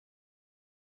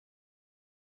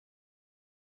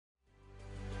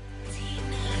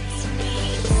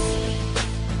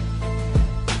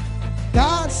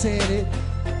God said it.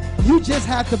 You just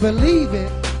have to believe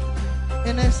it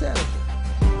and accept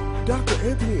it. Dr.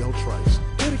 Anthony L. Trice,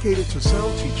 dedicated to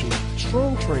sound teaching,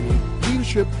 strong training,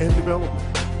 leadership, and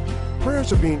development.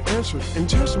 Prayers are being answered and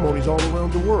testimonies all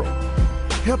around the world,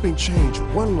 helping change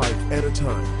one life at a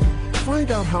time. Find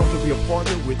out how to be a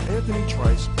partner with Anthony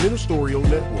Trice Ministerial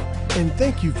Network. And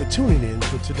thank you for tuning in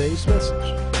for today's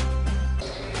message.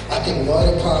 I think one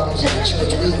of the problems in the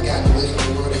church, we have gotten away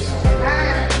from the Word of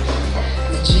God.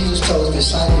 When Jesus told his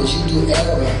disciples, you do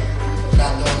error,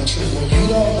 not knowing the truth. When you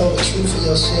don't know the truth for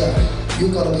yourself,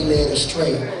 you're going to be led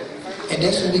astray. And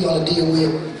that's what we're going to deal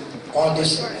with on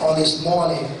this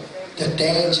morning, the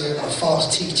danger of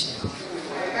false teaching.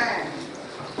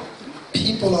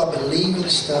 People are believing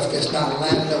stuff that's not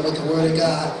lining up with the Word of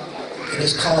God, and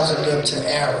it's causing them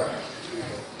to error.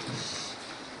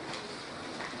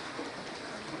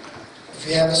 If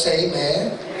you haven't said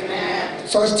amen. Amen.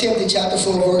 1 Timothy chapter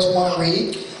 4, verse 1,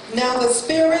 read. Now the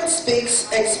Spirit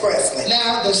speaks expressly.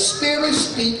 Now the Spirit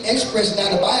speaks expressly.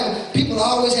 Now the Bible, people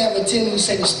always have a tendency to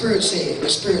say the Spirit said, the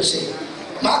Spirit said.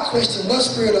 My question, what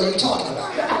Spirit are you talking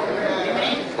about?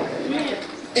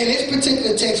 In this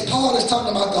particular text, Paul is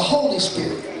talking about the Holy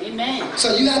Spirit. Amen.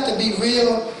 So you have to be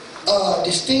real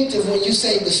distinctive when you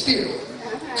say the Spirit.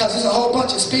 Because there's a whole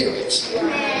bunch of spirits.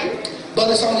 But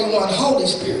it's only one Holy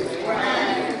Spirit.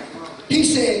 He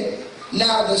said,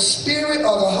 now the Spirit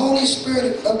or the Holy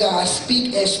Spirit of God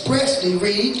speak expressly,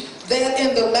 read, that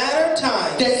in the latter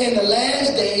times, that in the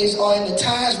last days or in the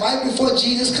times right before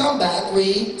Jesus come back,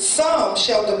 read, some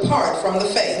shall depart from the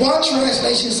faith. One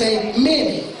translation say,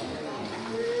 many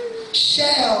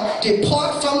shall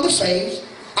depart from the faith.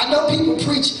 I know people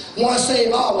preach once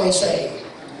saved, always saved.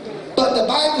 But the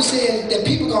Bible says that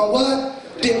people gonna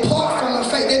what? Depart from the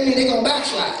faith. That means they're gonna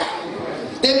backslide.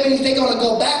 That means they're gonna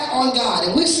go back on God.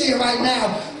 And we're seeing right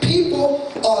now, people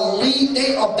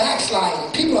they are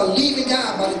backsliding. People are leaving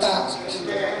God by the thousands.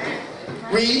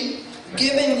 Read.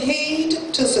 Giving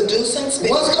heed to seducing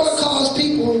spirits. What's gonna cause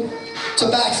people to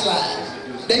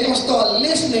backslide? They're gonna start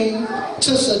listening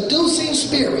to seducing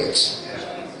spirits.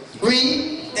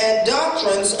 Read. And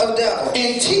doctrines of devils.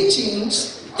 And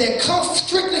teachings that come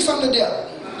strictly from the devil.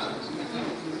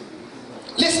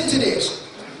 Listen to this.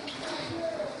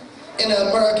 In the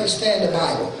American Standard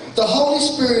Bible, the Holy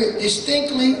Spirit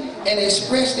distinctly and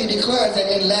expressly declares that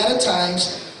in latter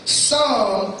times,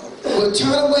 some will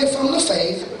turn away from the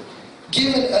faith,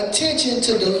 giving attention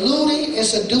to deluding and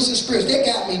seducing spirits. They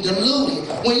got me deluding.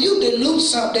 When you dilute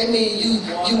something, that means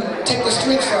you take the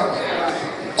strength from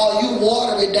it, or you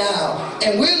water it down.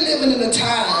 And we're living in a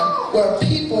time where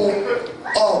people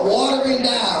are watering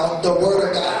down the Word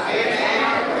of God.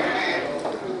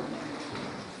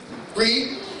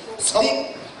 Read.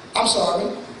 I'm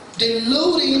sorry.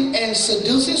 Deluding and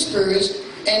seducing spirits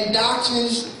and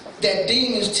doctrines that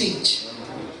demons teach.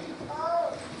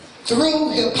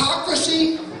 Through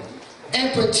hypocrisy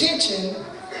and pretension,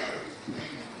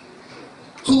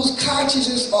 whose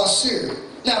consciences are seared.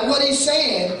 Now what he's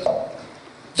saying,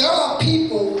 there are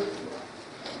people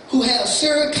who have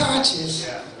seared conscience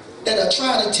that are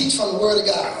trying to teach from the Word of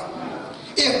God.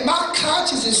 If my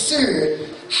conscience is seared,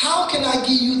 how can I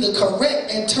give you the correct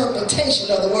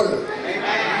interpretation of the Word?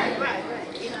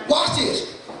 Watch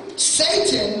this.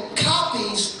 Satan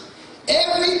copies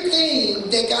everything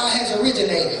that God has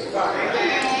originated.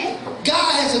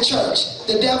 God has a church.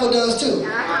 The devil does too.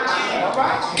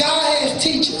 God has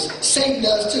teachers. Satan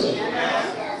does too.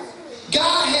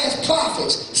 God has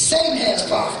prophets. Satan has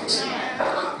prophets.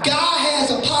 God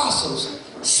has apostles.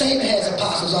 Satan has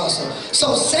apostles also.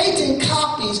 So Satan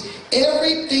copies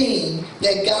everything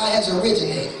that God has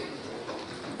originated.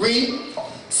 Read.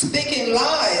 Speaking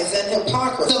lies and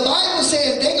hypocrisy. The Bible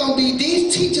says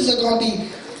these teachers are going to be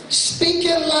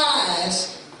speaking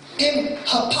lies in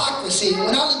hypocrisy.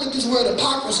 When I look at this word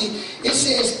hypocrisy, it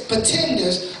says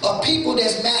pretenders are people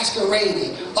that's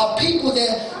masquerading, are people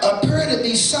that appear to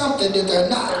be something that they're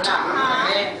not.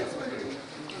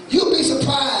 You'll be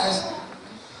surprised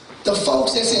the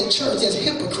folks that's in church that's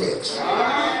hypocrites.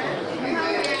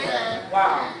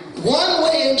 One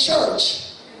way in church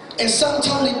and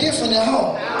something totally different at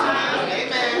home.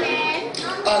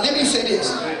 Let me say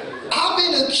this. I've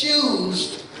been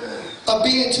accused of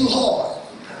being too hard.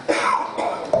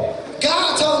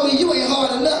 God told me you ain't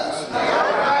hard enough.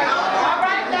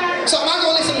 So I'm not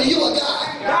going to listen to you or God.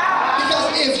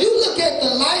 Because if you look at the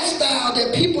lifestyle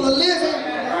that people are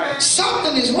living,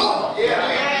 something is wrong.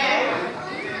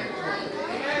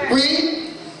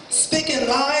 Read. Speaking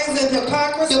lies and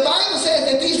hypocrisy. The Bible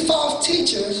says that these false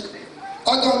teachers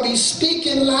are going to be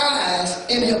speaking lies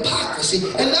in hypocrisy.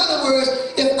 In other words,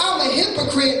 if I'm a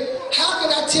hypocrite, how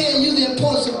can I tell you the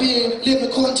importance of living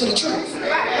according to the truth.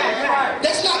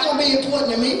 That's not going to be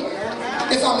important to me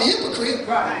if I'm a hypocrite.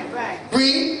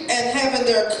 Read. And having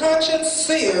their conscience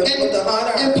seared with the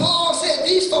hot iron. And Paul said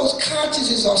these folks'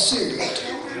 consciences are seared.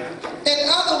 In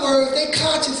other words, their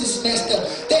conscience is messed up.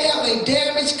 They have a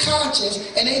damaged conscience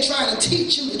and they trying to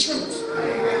teach you the truth.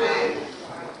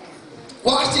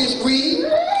 Watch this. Read.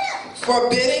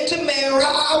 Forbidding to marry.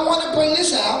 I want to bring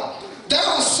this out. There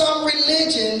are some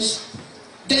religions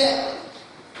that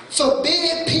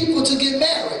forbid people to get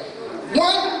married.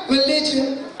 One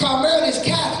religion primarily is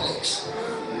Catholics.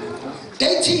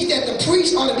 They teach that the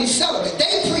priest ought to be celibate.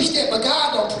 They preach that, but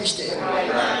God don't preach that.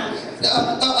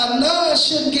 A nun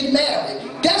shouldn't get married.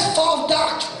 That's false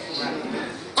doctrine.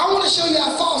 I want to show you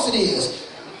how false it is.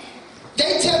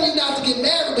 They tell you not to get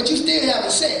married, but you still having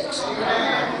sex.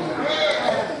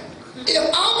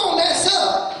 If I'm going to mess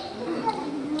up,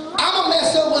 I'm going to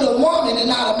mess up with a woman and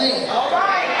not a man.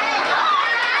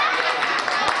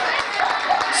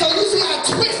 So you see how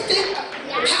twisted,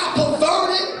 how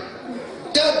perverted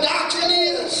the doctrine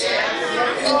is?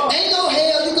 And ain't no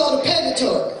hell, you go to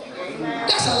purgatory.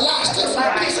 That's a lie straight from a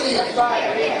piece of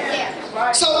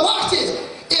head. So watch this.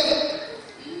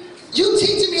 If you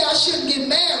teaching me I shouldn't get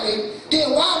married,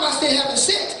 then why am I still having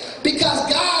sex? Because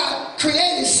God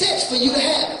created sex for you to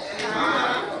have it.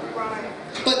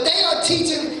 But they are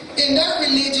teaching in their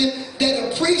religion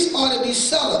that a priest ought to be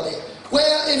celibate.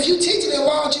 Well, if you teach it,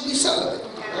 why don't you be celibate?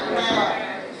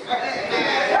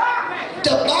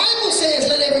 The Bible says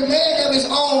let every man have his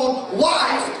own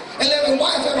wife and let every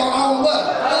wife have her own what?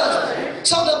 Husband.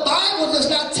 So the Bible does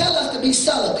not tell us to be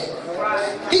celibate.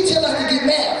 He tells us to get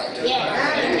married.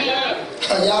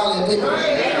 Y'all ain't with me.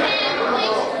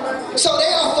 So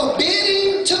they are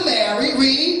forbidding to marry,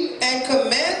 read, and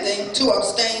commanding to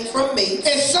abstain from meat.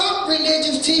 And some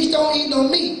religions teach don't eat no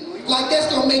meat. Like that's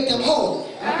going to make them holy.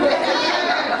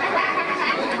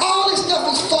 All this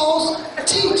stuff is false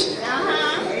teaching.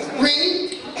 Read.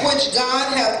 Which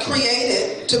God hath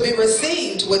created to be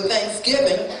received with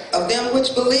thanksgiving of them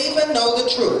which believe and know the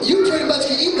truth. You pretty much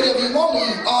can eat whatever you want to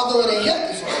eat, although it ain't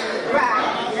healthy for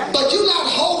you. But you're not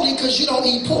holy because you don't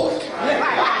eat pork.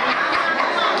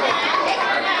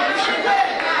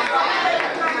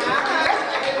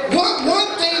 One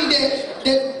thing that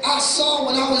I saw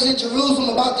when I was in Jerusalem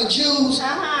about the Jews,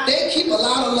 they keep a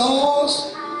lot of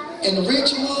laws and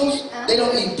rituals. They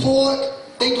don't eat pork.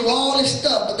 They do all this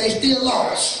stuff, but they still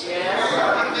lost. I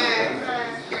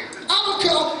don't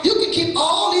care. You can keep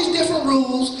all these different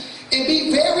rules and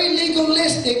be very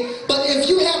legalistic, but if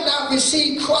you have not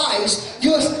received Christ,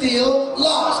 you're still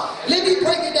lost. Let me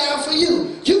break it down for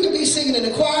you. You can be singing in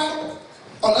the choir,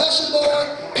 on the usher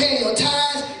board, paying your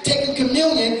tithes, taking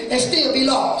communion, and still be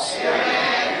lost.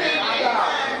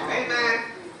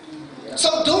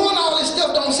 So doing all this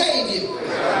stuff don't save you.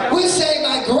 We're saved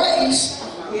by grace,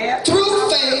 through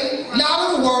faith,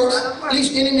 not of works, at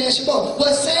least any man should boast.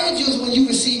 What saves you is when you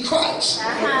receive Christ.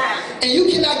 And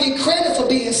you cannot get credit for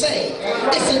being saved.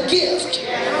 It's a gift.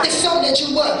 It's something that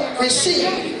you what?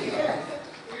 Receive.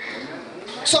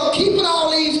 So keeping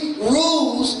all these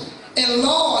rules and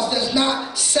laws does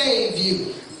not save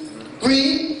you.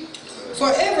 Read.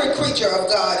 For every creature of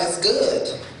God is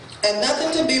good, and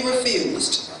nothing to be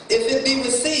refused, if it be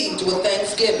received with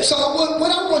thanksgiving. So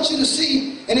what I want you to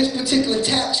see in this particular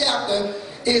chapter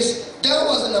is there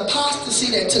was an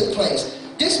apostasy that took place.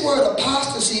 This word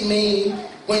apostasy means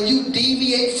when you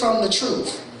deviate from the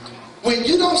truth. When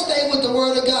you don't stay with the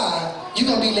word of God, you're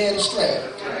going to be led astray.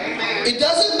 It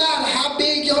doesn't matter how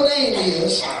big your name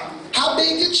is, how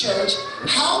big your church,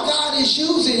 how God is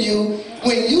using you.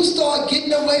 When you start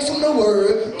getting away from the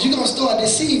word, you're going to start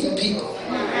deceiving people.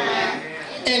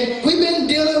 And we've been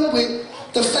dealing with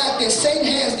the fact that Satan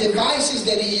has devices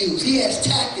that he uses. He has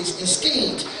tactics and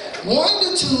schemes. One of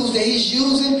the tools that he's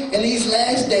using in these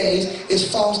last days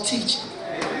is false teaching.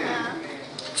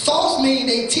 False means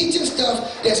they teaching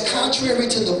stuff that's contrary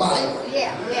to the Bible.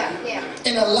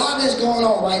 And a lot that's going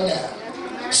on right now.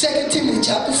 2 Timothy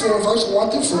chapter 4, verse 1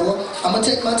 through 4. I'm going to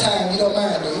take my time, you don't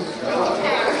mind, dude.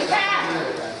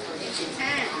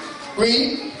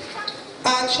 Read.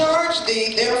 I charge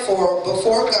thee, therefore,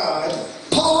 before God.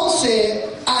 Paul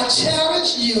said, I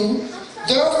challenge you,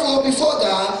 therefore, before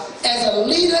God, as a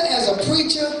leader, as a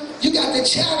preacher, you got to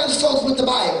challenge folks with the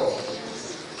Bible.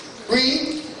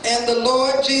 Read. And the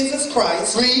Lord Jesus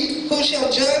Christ, read, who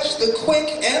shall judge the quick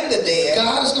and the dead.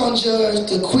 God is going to judge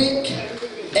the quick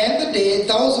and the dead,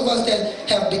 those of us that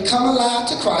have become alive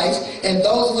to Christ, and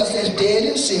those of us that's dead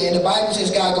in sin. The Bible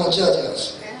says God is going to judge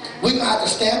us. We're going to have to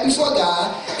stand before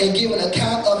God and give an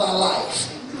account of our life.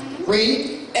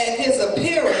 Read. at his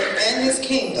appearing and his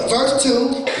kingdom. Verse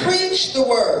 2. Preach the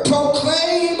word.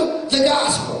 Proclaim the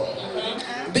gospel.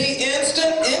 Be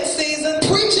instant, in season.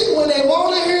 Preach it when they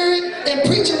want to hear it, and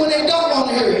preach it when they don't want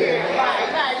to hear it.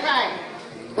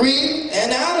 Read.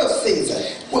 And out of season.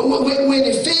 When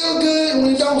it feel good and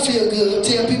when it don't feel good,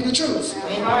 tell people the truth.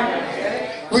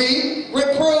 Read.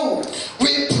 Reprove.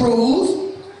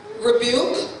 Reprove.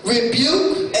 Rebuke.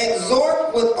 Rebuke.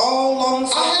 Exhort with all long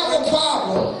suffering. I have a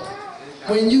problem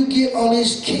when you get on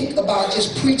this kick about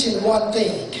just preaching one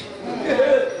thing.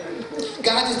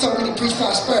 God just told me to preach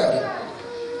prosperity.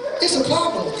 It's a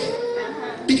problem with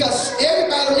that. Because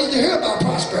everybody don't need to hear about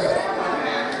prosperity.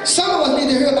 Some of us need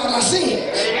to hear about our sins.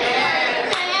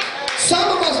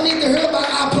 Some of us need to hear about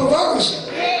our perversion.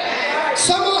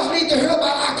 Some of us need to hear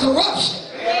about our corruption.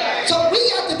 So we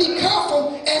have to be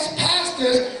careful as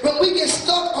pastors when we get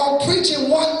stuck on preaching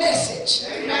one message.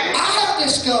 I have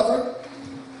discovered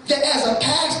that as a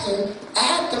pastor, I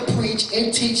have to preach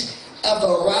and teach a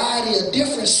variety of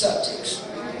different subjects.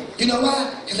 You know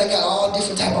why? Because I got all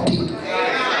different type of people.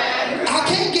 I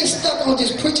can't get stuck on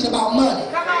just preaching about money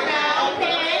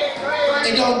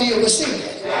and don't deal with sin.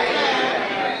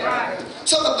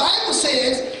 So the Bible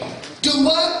says, do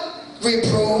what?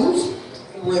 Reprove,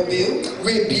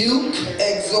 rebuke,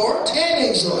 exhort, and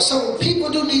exhort. So people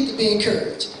do need to be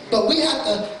encouraged. But we have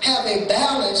to have a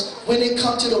balance when it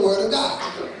comes to the Word of God.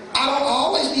 I don't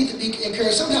always need to be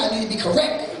encouraged. Sometimes I need to be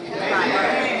corrected.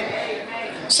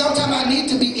 Sometimes I need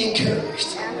to be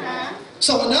encouraged.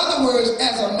 So in other words,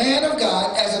 as a man of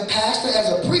God, as a pastor, as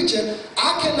a preacher,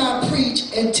 I cannot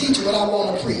preach and teach what I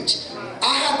want to preach.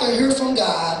 I have to hear from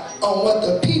God on what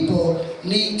the people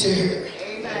need to hear.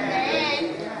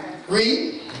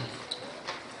 Read.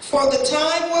 For the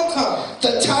time will come.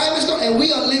 The time is going, and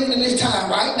we are living in this time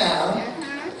right now,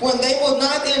 when they will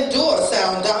not endure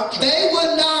sound doctrine. They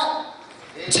will not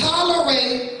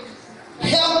tolerate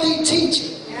healthy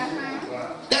teaching.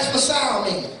 That's what sound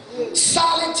means.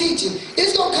 Solid teaching.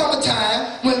 It's going to come a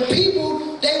time when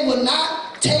people, they will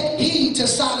not take heed to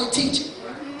solid teaching.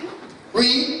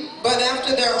 Read. But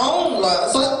after their own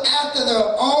lust. But after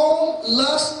their own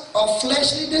lust of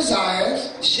fleshly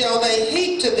desires. Shall they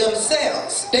heap to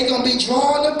themselves. They're going to be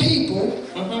drawing the people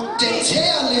to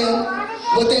tell them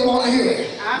what they want to hear.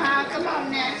 Come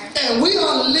on now. And we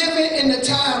are living in the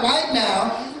time right now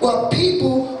where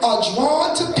people are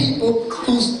drawn to people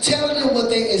who's telling them what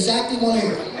they exactly want to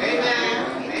hear.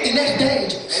 Amen. And that's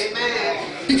dangerous.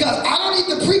 Amen. Because I don't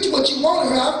need to preach what you want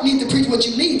to hear. I need to preach what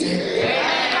you need to hear.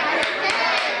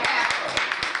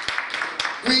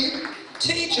 Read.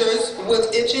 Teachers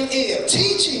with itching ears.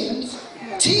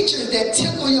 Teachers that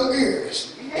tickle your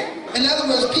ears. In other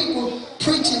words, people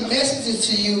preaching messages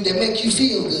to you that make you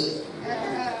feel good.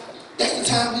 That's the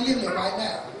time we live in right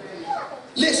now.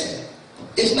 Listen,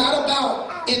 it's not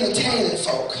about entertaining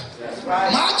folk.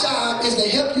 My job is to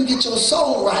help you get your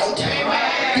soul right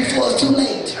before it's too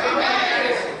late.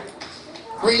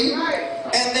 Read.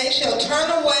 And they shall turn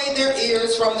away their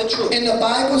ears from the truth. And the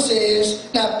Bible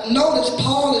says, now notice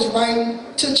Paul is writing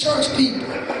to church people.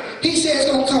 He says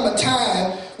it's going to come a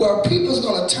time where people's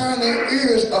going to turn their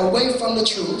ears away from the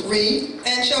truth. Read.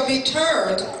 And shall be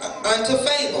turned unto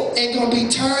fable. And going to be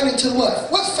turned into what?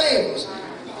 What's fables?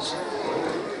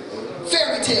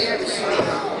 Fairy tales.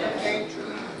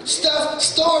 Stuff,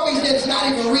 stories that is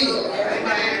not even real.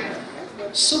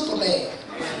 Superman.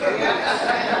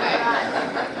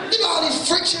 You know all these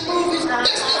friction movies? That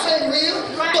stuff ain't real.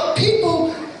 But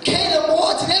people cater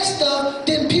more to that stuff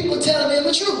than people telling them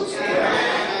the truth.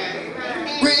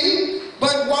 Read.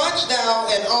 But watch thou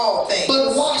in all things.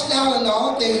 But watch thou in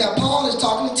all things. Now Paul is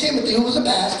talking to Timothy, who was a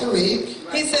pastor. Read.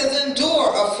 He says,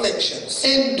 endure afflictions.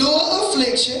 Endure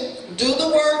affliction. Do the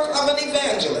work of an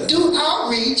evangelist. Do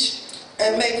outreach.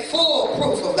 And make full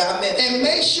proof of thy ministry. And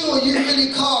make sure you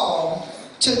really call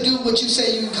to do what you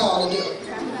say you call to do.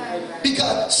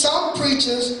 Because some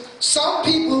preachers, some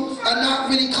people are not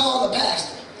really called a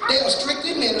pastor. They are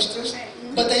strictly ministers,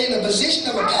 but they're in the position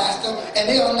of a pastor, and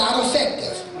they are not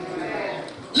effective.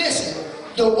 Listen,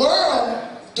 the world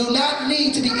do not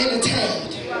need to be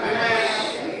entertained.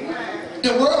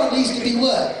 The world needs to be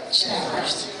what?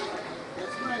 Challenged.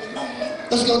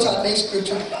 Let's go to our next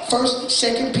scripture.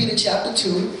 2 Peter chapter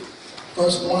 2,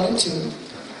 verse 1 and 2.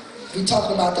 We're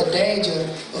talking about the danger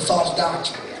of false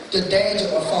doctrine, the danger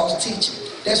of false teaching.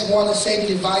 That's one of Satan's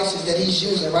devices that he's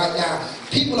using right now.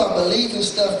 People are believing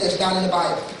stuff that's not in the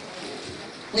Bible.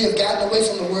 We have gotten away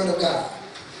from the Word of God.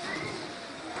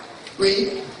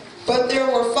 Read. But there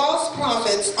were false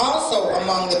prophets also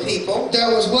among the people. There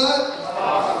was what?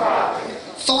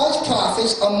 False prophets.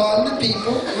 prophets among the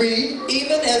people. Read.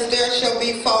 Even as there shall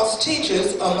be false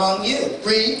teachers among you,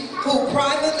 Read. who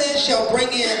privately shall bring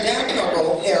in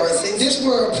damnable heresies. This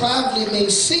word privately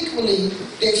means secretly.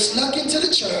 They've snuck into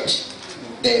the church.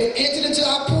 They've entered into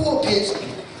our pulpits,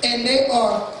 and they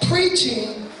are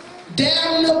preaching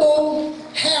damnable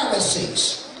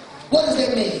heresies. What does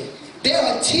that mean? They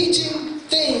are teaching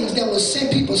things that will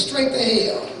send people straight to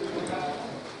hell.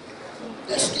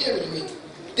 That's scary to me.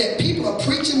 That people are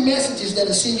preaching messages that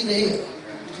will send you to hell.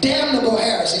 Damnable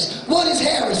heresies. What is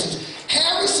heresies?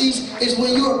 Heresies is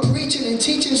when you're preaching and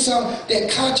teaching something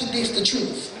that contradicts the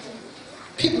truth.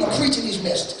 People are preaching these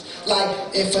messages. Like,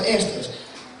 if for instance,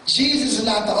 Jesus is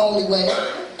not the only way.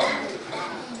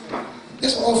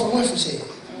 That's what Oprah Winfrey said.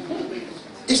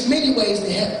 There's many ways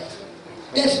to heaven.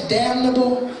 That's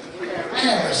damnable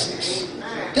heresies.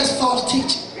 That's false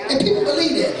teaching. And people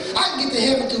believe that. I can get to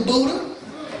heaven through Buddha,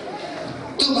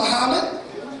 through Muhammad,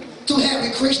 through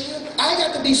Harry Krishna. I ain't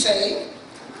got to be saved.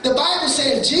 The Bible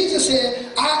says, Jesus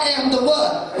said, I am the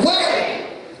what? Way.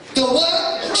 The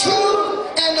what?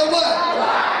 Truth and the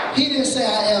what? He didn't say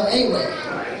I am a way.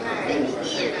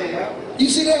 You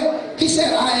see that? He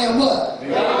said, I am what?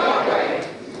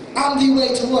 I'm the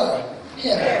way to what?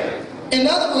 Heaven. In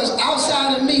other words,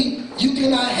 outside of me, you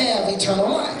cannot have eternal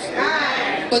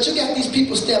life. But you got these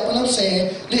people stepping up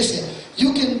saying, listen,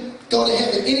 you can go to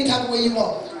heaven any type of way you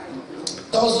want.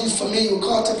 Those of you familiar with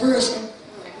Carter Pearson,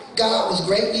 God was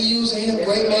greatly using him,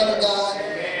 great man of God.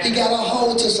 He got a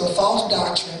hold to some false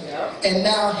doctrine. And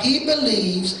now he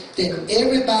believes that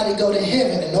everybody go to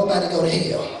heaven and nobody go to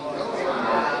hell.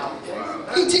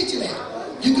 He teaching that.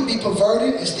 You can be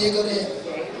perverted and still go to heaven.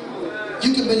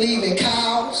 You can believe in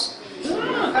cows,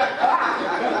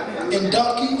 in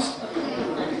donkeys,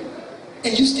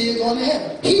 and you still going to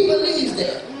heaven. He believes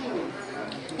that.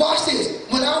 Watch this.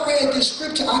 When I read this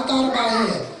scripture, I thought about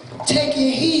him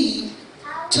taking heed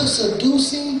to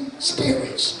seducing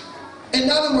spirits. In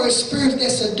other words, spirits that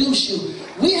seduce you.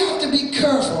 We have to be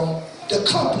careful the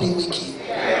company we keep.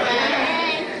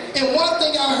 And one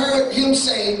thing I heard him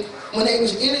say when they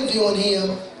was interviewing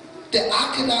him, that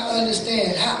I could not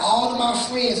understand how all of my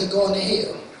friends are going to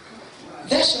hell.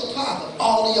 That's your problem.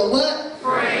 All of your what?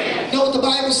 Friends. You know what the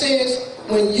Bible says?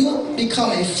 When you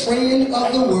become a friend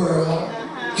of the world,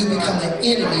 you become an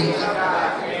enemy of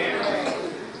God.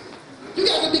 You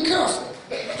got to be careful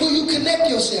who you connect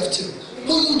yourself to,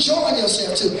 who you join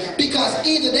yourself to, because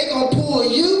either they're going to pull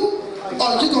you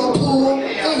or you're going to pull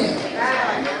them.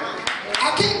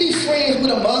 I can't be friends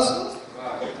with a Muslim.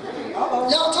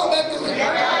 Y'all talk back to me.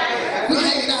 We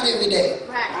hanging out every day.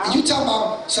 And you talking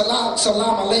about salam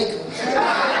alaikum.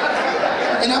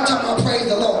 And I'm talking about praise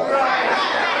the Lord.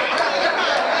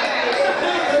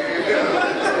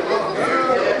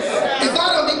 If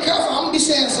I don't be careful, I'm going to be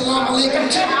saying salam alaikum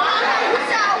too.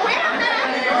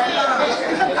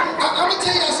 I'm going to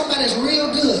tell y'all somebody that's real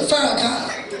good. Farrakhan.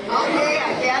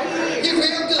 He's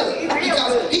real good.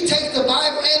 Because he takes the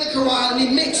Bible and the Quran and he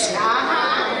mixes it.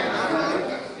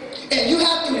 And you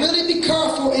have to really be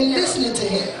careful in listening to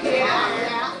him.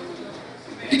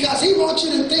 Because he wants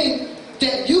you to think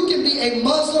that you can be a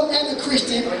Muslim and a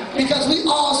Christian because we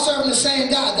all serve the same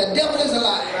God. The devil is a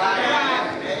lie.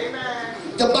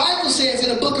 The Bible says in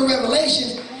the book of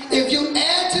Revelation, if you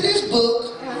add to this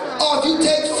book or if you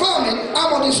take from it, I'm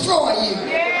going to destroy you.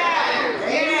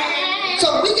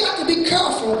 So we got to be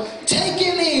careful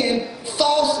taking in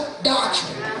false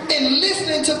doctrine and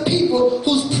listening to people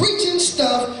who's preaching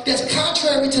stuff that's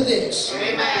contrary to this.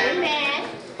 Amen.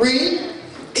 Read.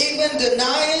 Even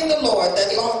denying the Lord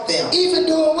that bought them. Even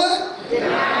doing what?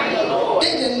 Denying the Lord.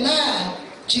 They denied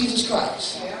Jesus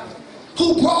Christ.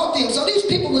 Who brought them. So these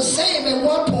people were saved at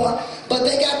one point, but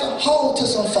they got to hold to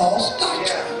some false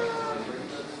doctrine.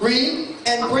 Read.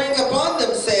 And bring upon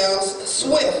themselves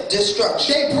swift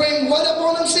destruction. They bring what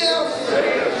upon themselves?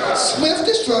 Swift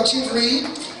destruction. Read.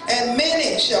 And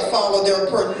many shall follow their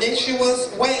pernicious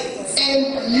ways.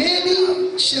 And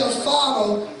many shall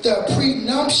follow their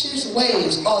prenuptious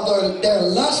ways, or their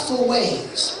lustful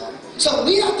ways. So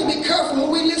we have to be careful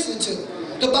who we listen to.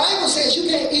 The Bible says you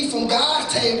can't eat from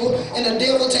God's table and the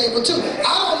devil's table too.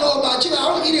 I don't know about you, I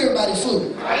don't eat everybody's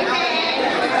food.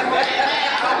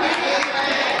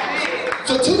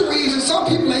 For two reasons: some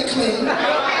people ain't clean.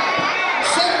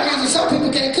 Second reason, some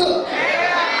people can't cook.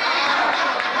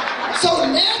 So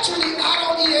naturally, I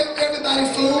don't eat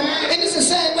everybody's food, and it's the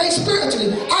same way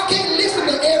spiritually. I can't listen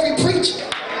to every preacher.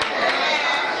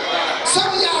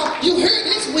 Some of y'all, you heard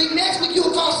this week, next week you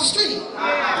across the street.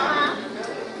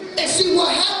 And see what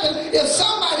happens if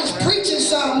somebody's preaching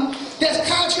something that's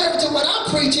contrary to what I'm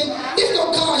preaching, it's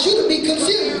going to cause you to be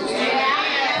confused.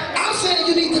 I'm saying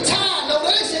you need to tithe no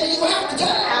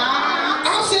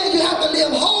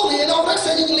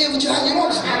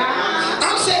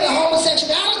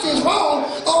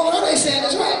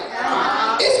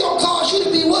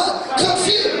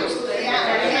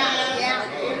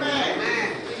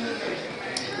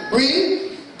Read.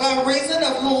 By reason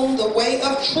of whom the way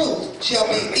of truth shall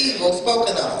be evil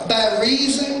spoken of. By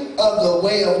reason of the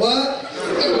way of what?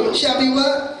 Shall be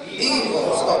what?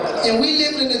 Evil spoken of. And we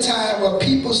live in a time where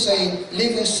people say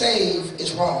living saved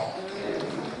is wrong.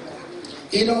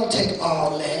 It don't take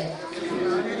all that.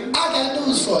 I got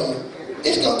news for you.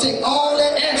 It's going to take all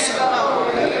that and some.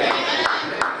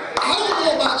 I don't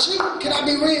know about you. Can I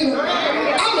be real?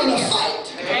 I'm in a fight.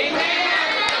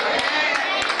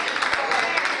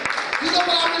 You know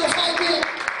what I'm in a fight with?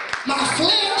 My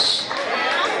flesh,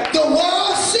 the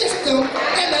world system,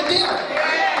 and the devil.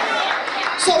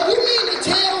 So you mean to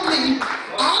tell me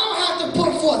I don't have to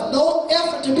put forth no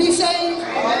effort to be saved?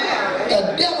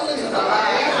 The devil is a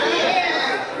liar.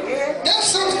 There's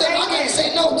some stuff I can't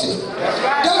say no to.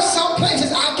 There's some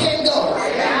places I can't go.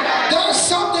 There's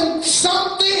some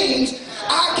things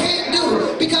I can't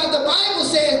do because the Bible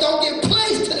says don't give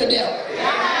place to the devil.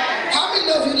 How many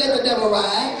know if you let the devil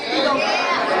ride? You don't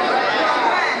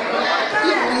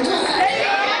really drive.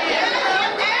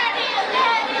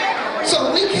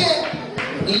 So we can't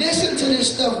listen to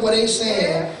this stuff where they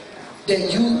saying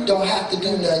that you don't have to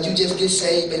do nothing. You just get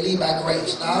saved and leave by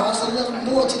grace. Now, it's a little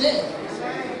more to that.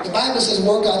 The Bible says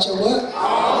work out your what?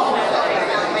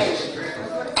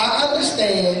 I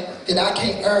understand that I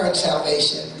can't earn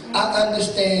salvation. I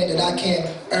understand that I can't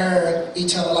earn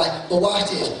eternal life. But watch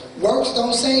this. Works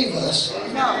don't save us.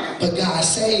 But God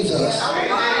saves us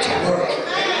to work.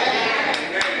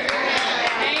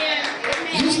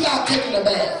 You stop taking a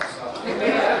bath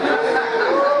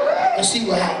and see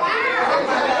what happens.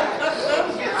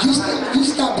 You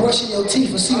stop brushing your teeth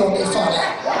and see what they fall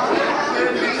out.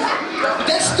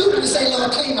 That's stupid to say,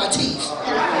 Lord, clean my teeth.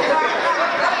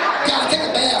 God, take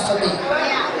a bath for me.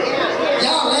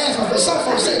 Y'all laughing, but some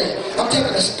folks say that. I'm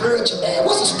taking a spiritual bath.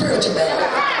 What's a spiritual bath?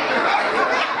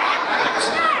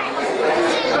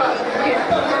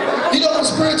 You know what a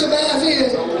spiritual bath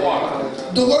is?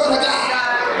 The Word of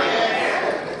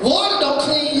God. Water don't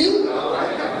clean you.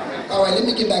 All right, let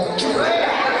me get back on track.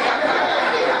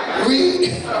 Read.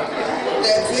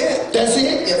 That's it. That's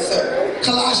it? Yes, sir.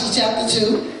 Colossians chapter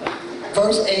 2,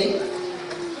 verse 8.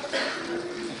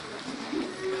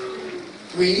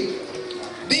 Read.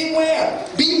 Beware,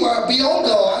 Beware, be on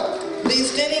guard.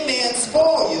 lest any man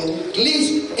spoil you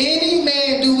Lest any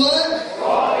man do what?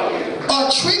 Or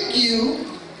trick you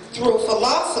through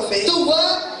philosophy. through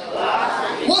what?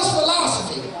 What's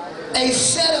philosophy? A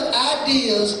set of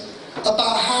ideas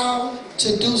about how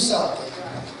to do something.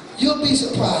 You'll be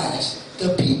surprised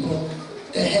the people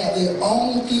that have their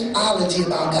own theology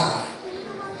about God.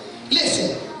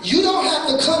 Listen, you don't have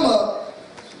to come up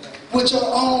with your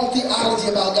own theology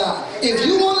about God. If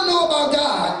you want to know about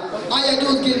God, all you have to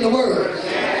do is get in the Word.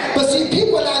 But see,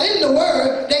 people are not in the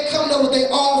Word, they come up with their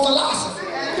own philosophy.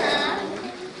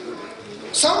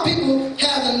 Some people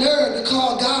have the nerve to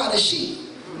call God a sheep.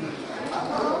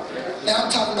 Now I'm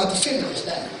talking about the feminists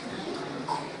now.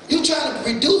 You try to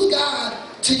reduce God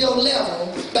to your level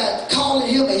by calling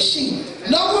him a sheep.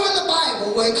 Nowhere in the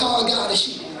Bible where it calls God a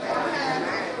sheep.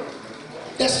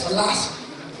 That's philosophy.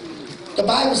 The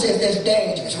Bible says that's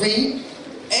dangerous. Read.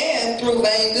 And through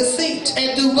vain deceit.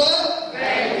 And do what?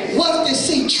 What's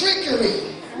deceit? Trickery.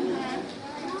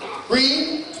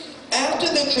 Read. After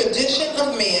the tradition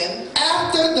of men.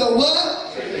 After the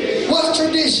what? What's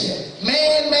tradition?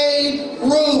 Man-made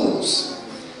rules.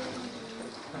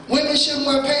 Women shouldn't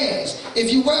wear pants.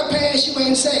 If you wear pants, you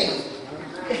ain't saved.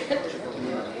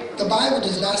 The Bible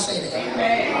does not say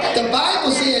that. The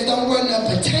Bible says don't wear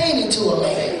nothing pertaining to a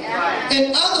man.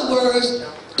 In other words,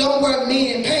 don't wear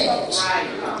men pants.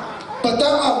 But there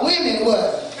are women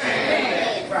what?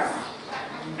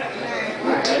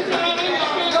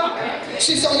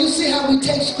 See, so you see how we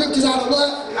take scriptures out of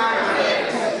what?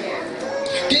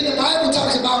 Then the Bible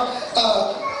talks about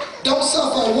don't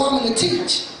suffer a woman to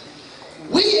teach.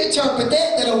 We interpret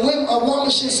that a woman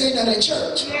should say that in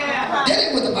church. That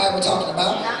ain't what the Bible talking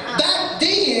about. Back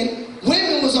then,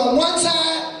 women was on one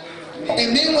side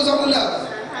and men was on another.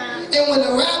 And when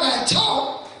the rabbi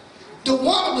taught, the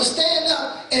woman would stand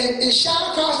up and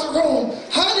shout across the room,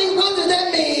 honey, what does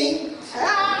that mean?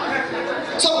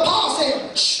 So Paul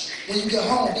said, shh, when you get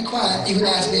home, be quiet, even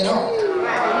though I be at home.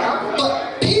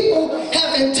 But people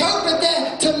have interpreted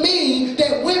that to mean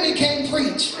that women can't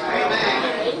preach.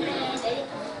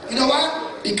 You know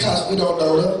why? Because we don't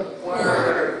know the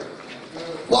Word.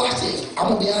 Watch this. I'm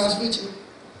going to be honest with you.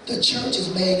 The church is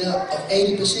made up of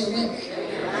 80% women.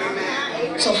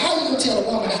 So how you going to tell a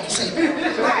woman not to say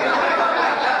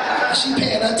that? She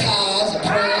paying her tithes and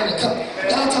praying and coming.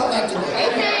 Y'all talk back to me.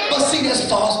 But see, that's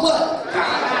false what?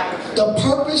 The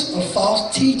purpose of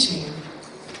false teaching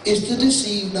is to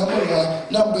deceive, number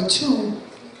one. Number two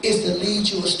is to lead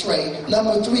you astray.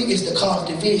 Number three is to cause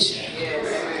division.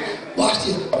 Watch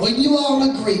this. When you all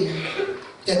agree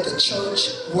that the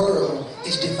church world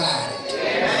is divided,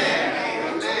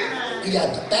 you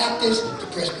got the Baptists, the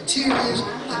Presbyterians,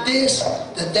 the this,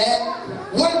 the that.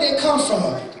 Where did they come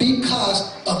from?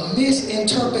 Because of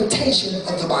misinterpretation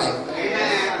of the Bible.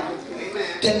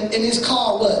 And it's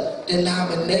called what?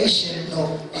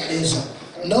 Denominationalism.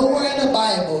 Nowhere in the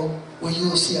Bible where you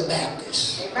will see a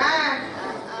Baptist,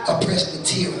 a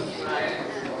Presbyterian,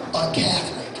 a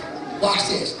Catholic. Watch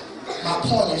this. My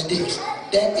point is this.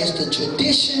 That is the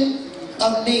tradition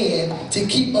of men to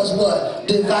keep us what?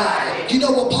 Divided. You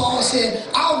know what Paul said?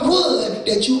 I would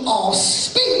that you all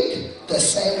speak the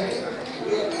same thing.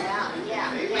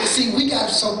 You see, we got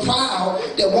so proud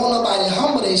that won't nobody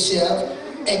humble themselves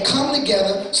and come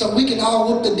together so we can all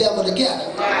whoop the devil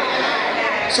together.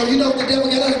 So you know what the devil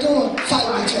got us doing?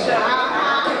 Fighting each other.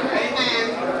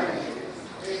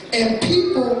 And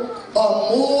people are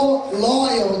more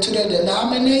loyal to their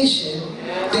denomination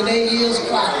than they is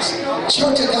Christ.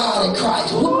 Church of God in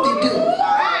Christ. Whoop they do.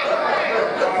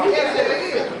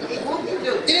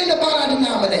 It ain't about our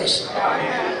denomination.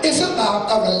 It's about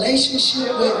a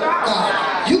relationship with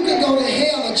God. You can go to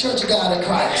hell a Church of God in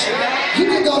Christ. You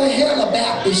can go to hell a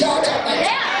Baptist. Y'all talk about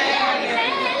that.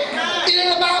 It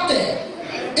ain't about that.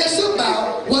 It's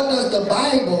about what does the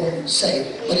Bible say.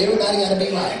 But everybody got to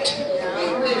be right.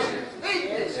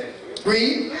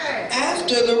 Read.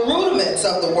 After the rudiments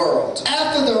of the world.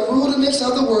 After the rudiments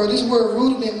of the world. This word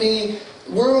rudiment means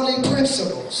worldly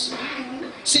principles.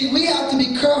 See, we have to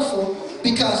be careful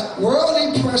because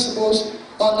worldly principles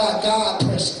are not God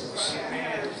principles.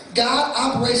 God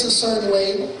operates a certain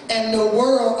way and the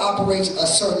world operates a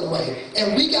certain way.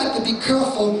 And we got to be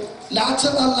careful not to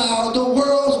allow the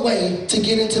world's way to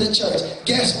get into the church.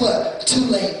 Guess what? Too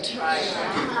late.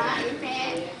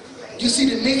 You see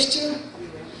the mixture?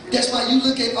 That's why you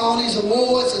look at all these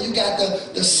awards and you got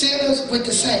the sinners with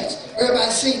the saints.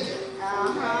 Everybody singing.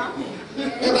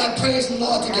 Everybody praising the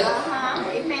Lord together.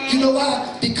 You know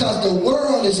why? Because the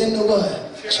world is in the what?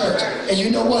 Church. And you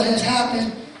know what has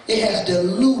happened? It has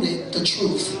diluted the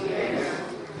truth.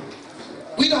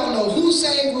 We don't know who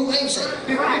saved, who ain't saved.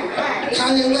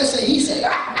 Kanye West say he saved.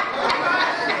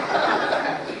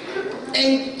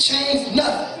 Ain't changed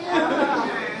nothing.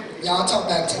 Y'all talk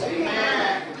back to me.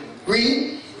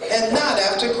 Read. And not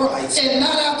after Christ. And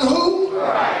not after who?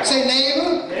 Christ. Say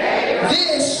neighbor.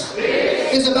 This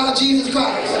is about Jesus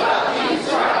Christ.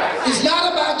 It's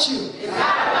not about you.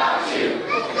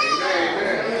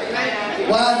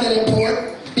 Why is that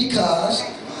important? Because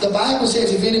the Bible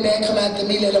says if any man come after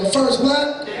me, let him first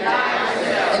what?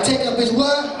 And take up his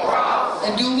what?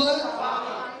 And do what?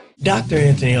 Dr.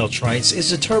 Anthony L. Trice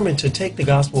is determined to take the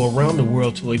gospel around the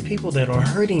world to a people that are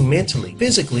hurting mentally,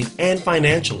 physically, and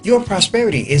financially. Your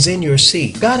prosperity is in your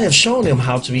seed. God has shown him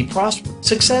how to be prosperous,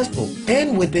 successful,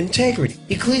 and with integrity.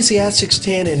 Ecclesiastes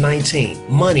 10 and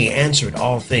 19. Money answered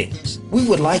all things. We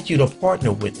would like you to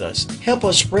partner with us. Help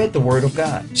us spread the word of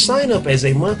God. Sign up as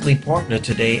a monthly partner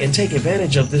today and take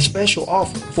advantage of this special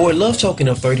offer. For a love token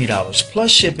of $30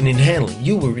 plus shipping and handling,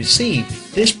 you will receive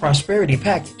this prosperity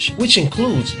package, which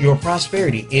includes Your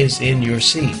Prosperity is in Your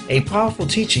Seed, a powerful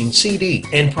teaching CD,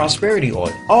 and prosperity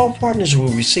oil. All partners will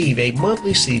receive a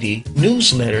monthly CD,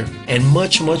 newsletter, and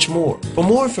much, much more. For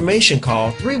more information,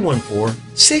 call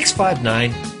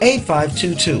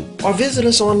 314-659-8522 or visit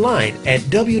us online at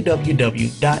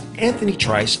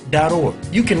www.anthonytrice.org.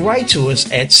 You can write to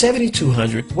us at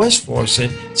 7200 West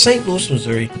Florissant, St. Louis,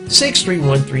 Missouri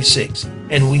 63136,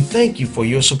 and we thank you for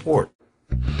your support.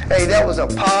 Hey, that was a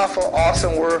powerful,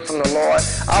 awesome word from the Lord.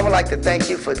 I would like to thank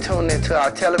you for tuning into our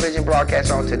television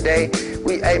broadcast on today.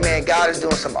 Amen, God is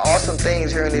doing some awesome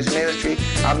things here in this ministry.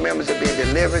 Our members are being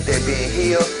delivered, they're being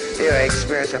healed, they're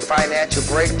experiencing financial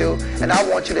breakthrough, and I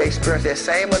want you to experience that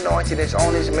same anointing that's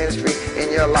on this ministry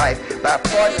in your life by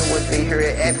partnering with me here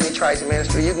at Anthony Trice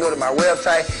Ministry. You can go to my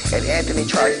website at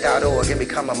anthonytrice.org and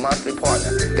become a monthly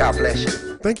partner. God bless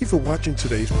you. Thank you for watching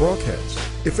today's broadcast.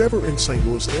 If ever in St.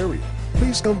 Louis area,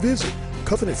 please come visit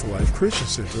Covenant for Life Christian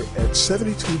Center at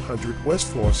 7200 West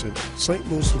Florissant, St.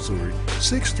 Louis, Missouri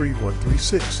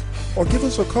 63136, or give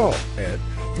us a call at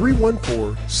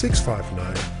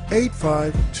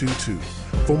 314-659-8522.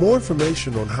 For more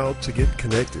information on how to get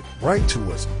connected, write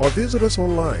to us or visit us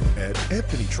online at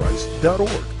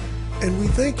anthonytrice.org. And we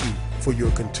thank you for your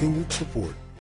continued support.